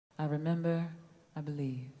I remember, I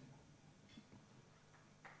believe.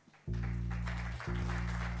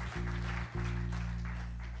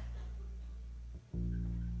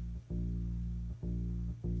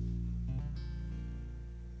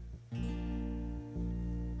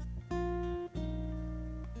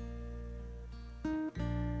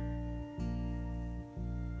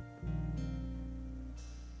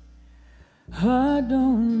 I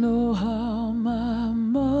don't know how my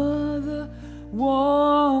mother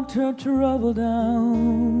walked her trouble down.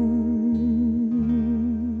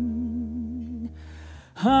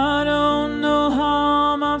 I don't know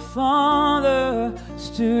how my father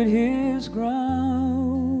stood his ground.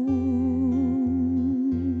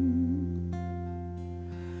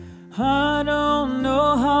 I don't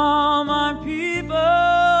know how my people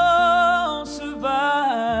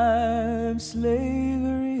survived slavery.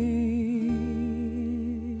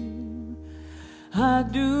 I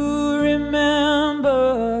do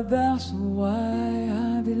remember, that's why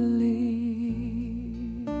I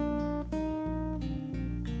believe.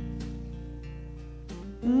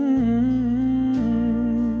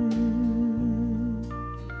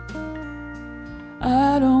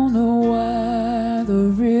 I don't know why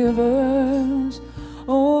the rivers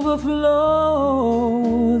overflow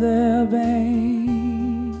their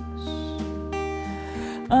banks.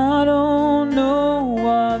 I don't know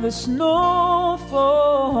why the snow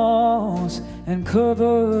falls and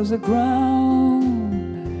covers the ground.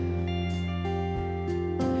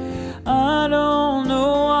 I don't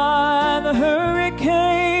know why the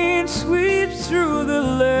hurricane sweeps through the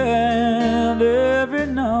land every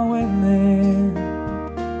now and then.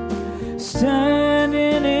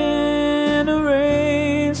 Standing in a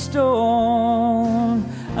rainstorm,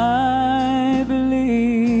 I believe.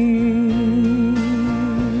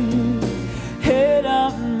 Head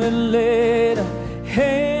up and later,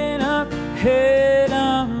 head up,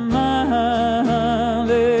 my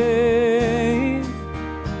lane.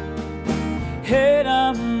 Head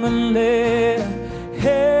up and later,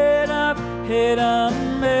 head up,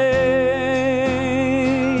 me.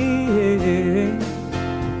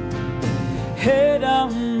 Head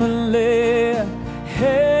up and later,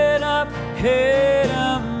 head up,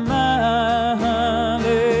 my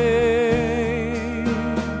lane.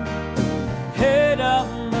 Head up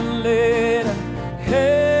and later,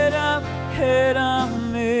 head up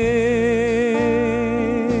me.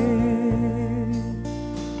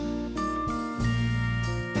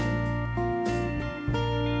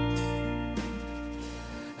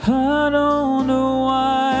 I don't know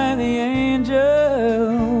why the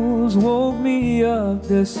angels woke me up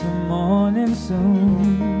this morning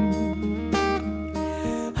soon.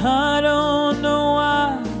 I don't know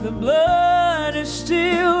why the blood is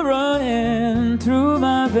still running through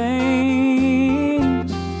my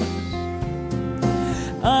veins.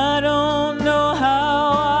 I don't know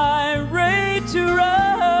how I rate to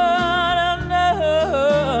run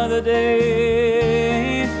another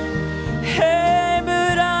day. Hey,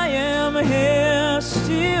 but I am here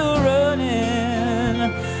still running.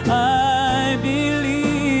 I believe.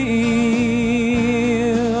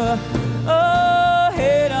 Oh,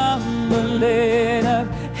 head up, head up,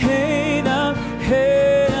 head up,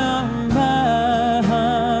 head up,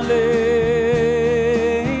 my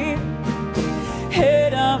lane.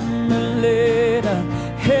 Head up, head up,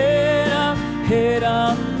 head up, head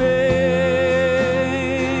up, me.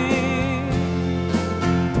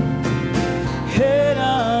 Head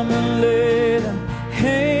up, head up,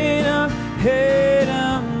 head up, head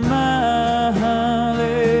up, my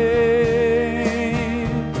lane.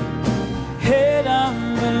 Head up,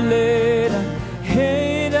 head up,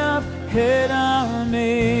 head up, head up, me.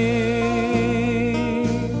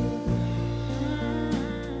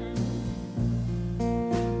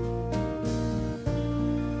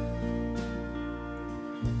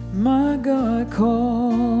 My God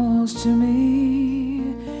calls to me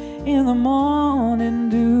in the morning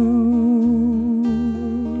dew.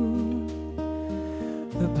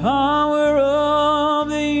 The power of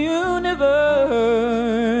the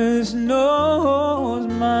universe knows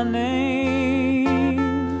my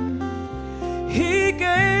name. He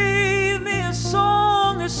gave me a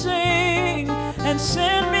song to sing and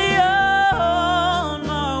sent me on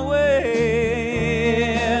my way.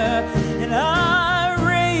 And I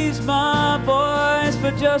raise my voice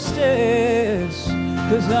for justice,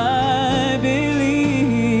 'cause I believe.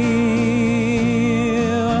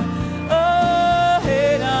 Oh,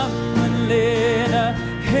 head up and let up,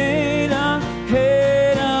 head up,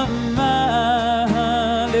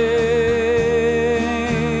 my lane.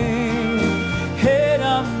 Head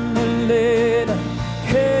up and let up,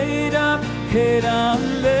 head up, me.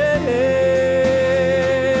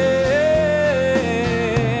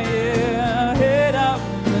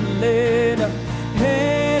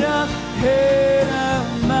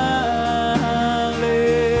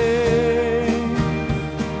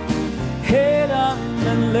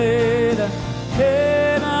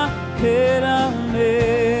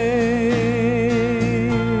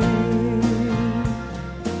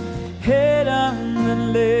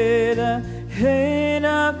 later, hey.